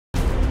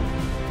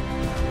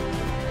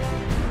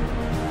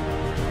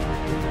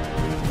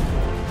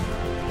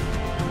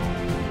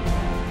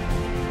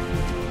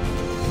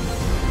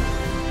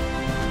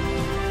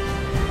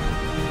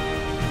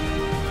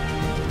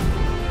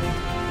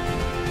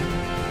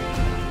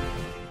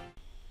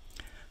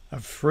A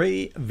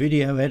free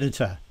video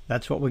editor.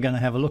 That's what we're going to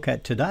have a look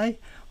at today.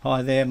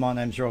 Hi there, my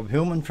name's Rob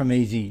Hillman from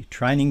Easy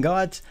Training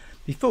Guides.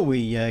 Before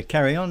we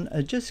carry on,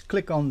 just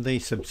click on the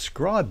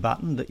subscribe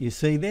button that you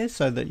see there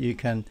so that you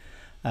can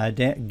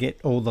get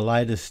all the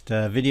latest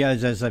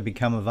videos as they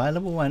become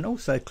available, and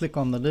also click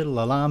on the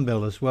little alarm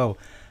bell as well,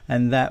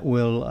 and that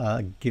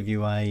will give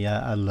you a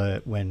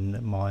alert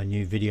when my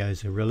new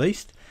videos are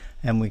released.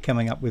 And we're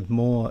coming up with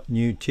more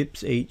new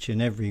tips each and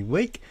every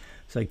week,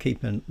 so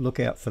keep a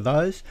lookout for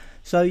those.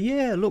 So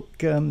yeah, look,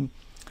 there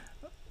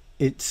are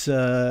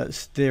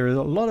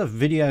a lot of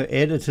video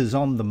editors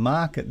on the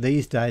market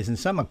these days, and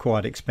some are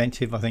quite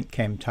expensive. I think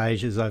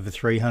Camtasia's over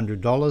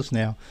 $300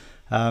 now.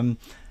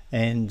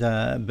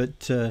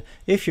 But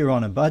if you're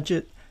on a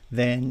budget,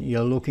 then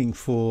you're looking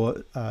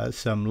for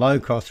some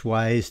low-cost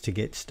ways to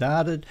get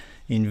started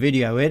in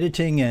video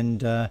editing.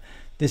 And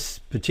this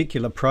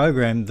particular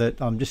program that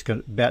I'm just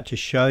about to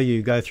show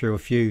you, go through a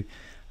few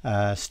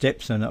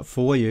steps in it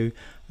for you,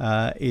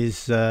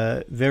 is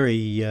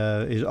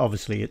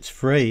obviously it's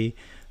free,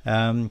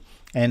 and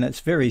it's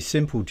very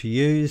simple to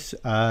use.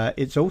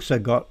 It's also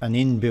got an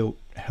inbuilt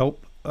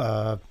help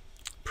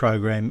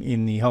program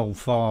in the whole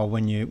file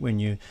when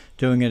you're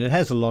doing it. It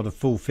has a lot of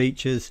full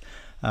features,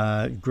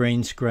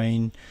 green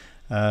screen,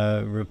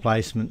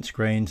 replacement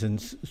screens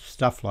and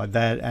stuff like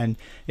that. And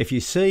if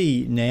you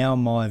see now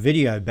my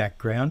video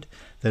background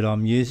that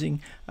I'm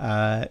using,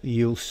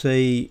 you'll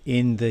see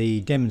in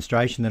the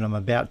demonstration that I'm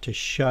about to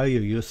show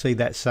you, you'll see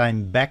that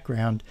same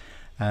background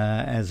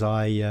as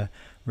I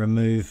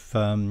remove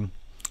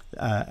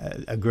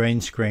a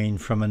green screen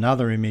from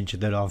another image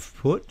that I've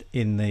put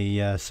in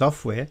the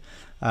software.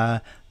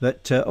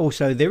 But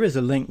also there is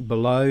a link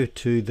below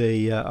to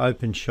the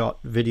OpenShot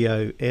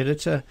video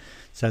editor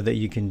so that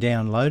you can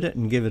download it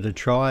and give it a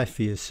try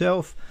for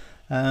yourself.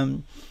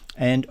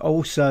 And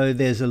also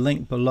there's a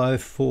link below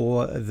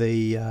for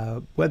the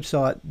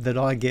website that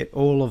I get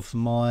all of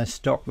my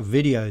stock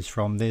videos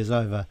from. There's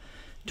over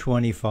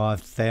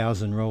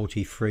 25,000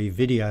 royalty-free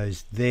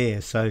videos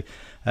there, so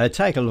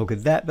take a look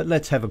at that. But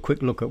let's have a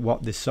quick look at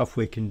what this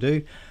software can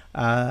do.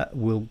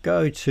 We'll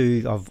go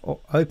to, I've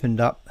opened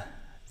up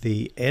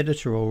the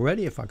editor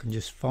already, if I can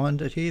just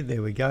find it here.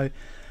 There we go.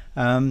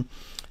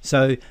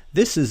 So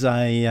this is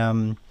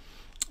a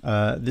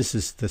this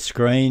is the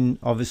screen,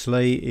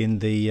 obviously, in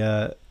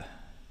the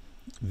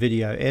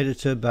video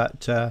editor,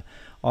 but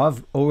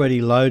I've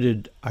already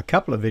loaded a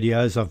couple of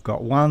videos. I've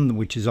got one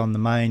which is on the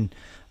main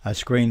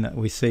screen that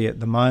we see at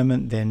the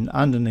moment. Then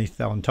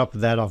underneath, on top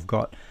of that, I've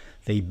got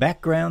the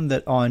background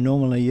that I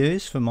normally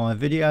use for my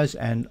videos,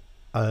 and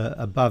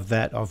above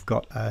that I've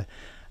got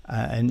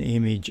an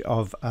image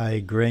of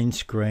a green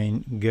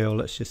screen girl.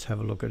 Let's just have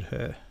a look at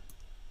her.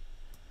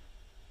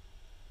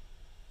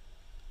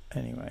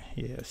 Anyway,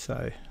 yeah,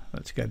 so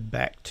let's go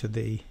back to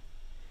the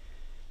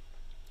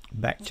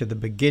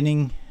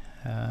beginning,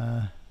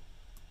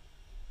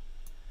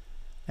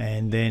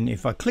 and then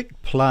if I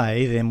click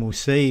play, then we'll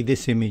see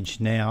this image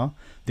now,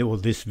 or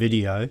this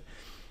video,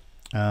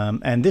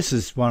 and this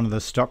is one of the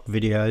stock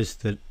videos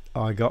that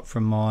I got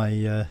from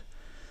my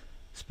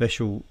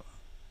special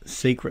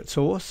secret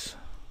source.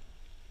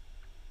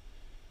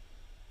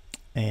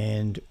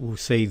 And we'll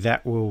see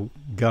that will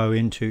go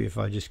into, if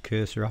I just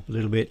cursor up a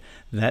little bit,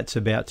 that's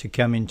about to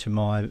come into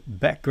my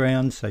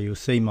background. So you'll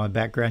see my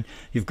background.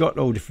 You've got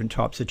all different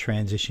types of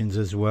transitions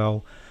as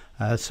well.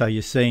 So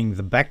you're seeing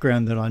the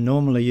background that I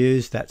normally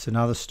use. That's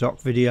another stock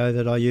video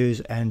that I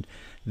use, and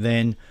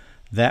then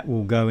that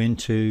will go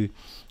into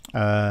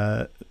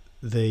the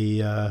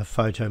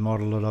photo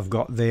model that I've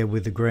got there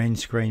with the green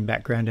screen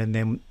background. And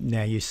then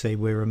now you see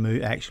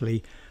we're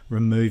actually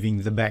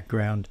removing the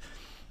background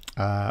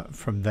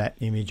from that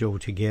image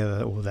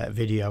altogether, or that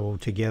video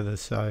altogether.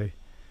 So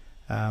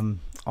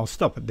I'll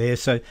stop it there.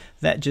 So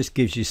that just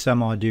gives you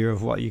some idea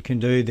of what you can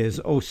do. There's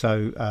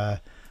also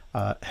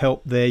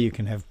help there. You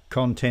can have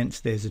contents.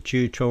 There's a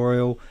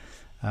tutorial.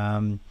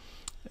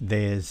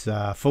 There's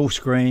full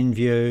screen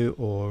view,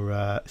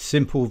 or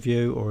simple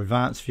view, or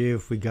advanced view.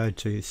 If we go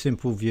to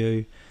simple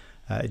view,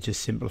 it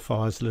just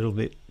simplifies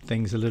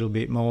things a little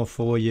bit more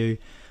for you.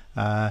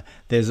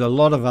 There's a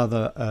lot of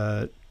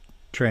other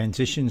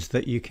transitions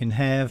that you can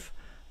have.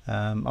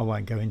 I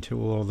won't go into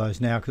all of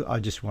those now because I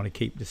just want to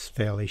keep this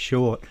fairly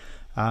short.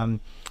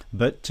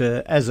 But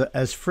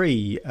as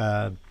free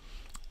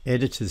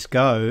editors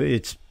go,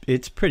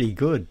 it's pretty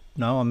good.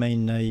 No, I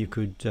mean, you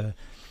could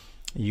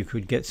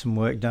get some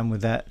work done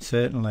with that,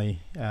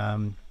 certainly.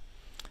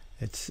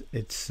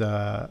 It's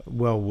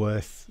well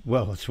worth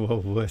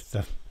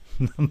the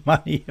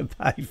money you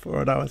pay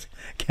for it. I was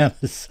going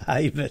to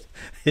say, but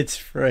it's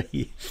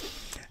free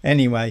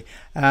anyway.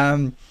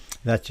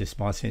 That's just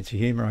my sense of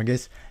humor, I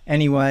guess.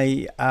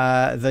 Anyway,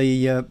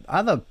 the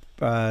other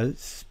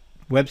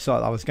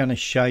website I was going to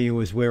show you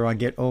is where I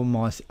get all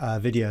my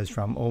videos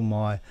from, all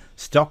my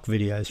stock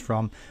videos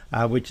from,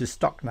 which is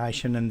Stock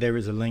Nation, and there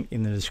is a link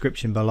in the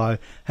description below.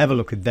 Have a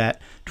look at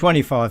that.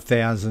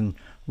 25,000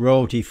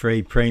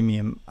 royalty-free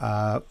premium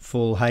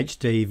full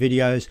HD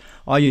videos.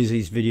 I use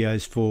these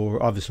videos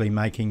for obviously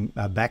making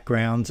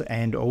backgrounds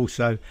and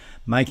also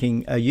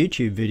making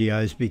YouTube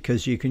videos,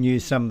 because you can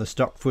use some of the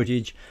stock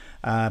footage,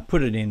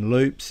 put it in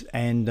loops,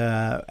 and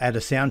add a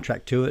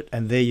soundtrack to it,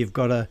 and there you've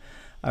got a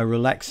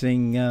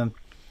relaxing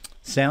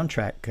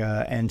soundtrack.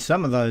 And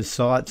some of those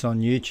sites on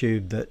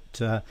YouTube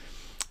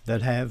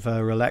that have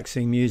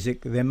relaxing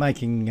music, they're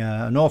making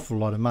an awful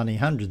lot of money,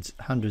 hundreds,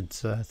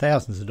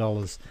 thousands of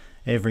dollars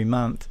every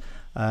month,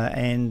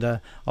 and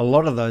a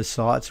lot of those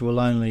sites will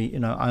only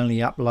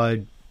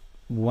upload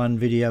one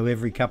video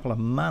every couple of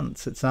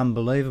months. It's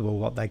unbelievable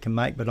what they can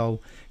make, but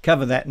I'll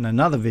cover that in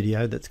another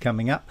video that's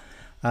coming up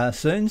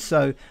soon.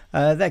 So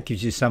that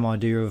gives you some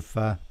idea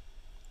of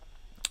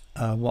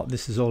what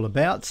this is all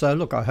about. So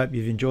look, I hope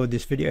you've enjoyed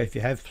this video. If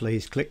you have,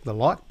 please click the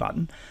like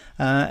button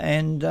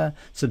and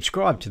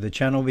subscribe to the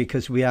channel,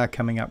 because we are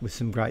coming up with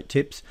some great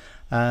tips,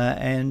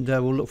 and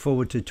we'll look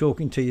forward to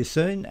talking to you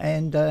soon,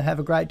 and have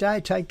a great day.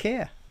 Take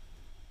care.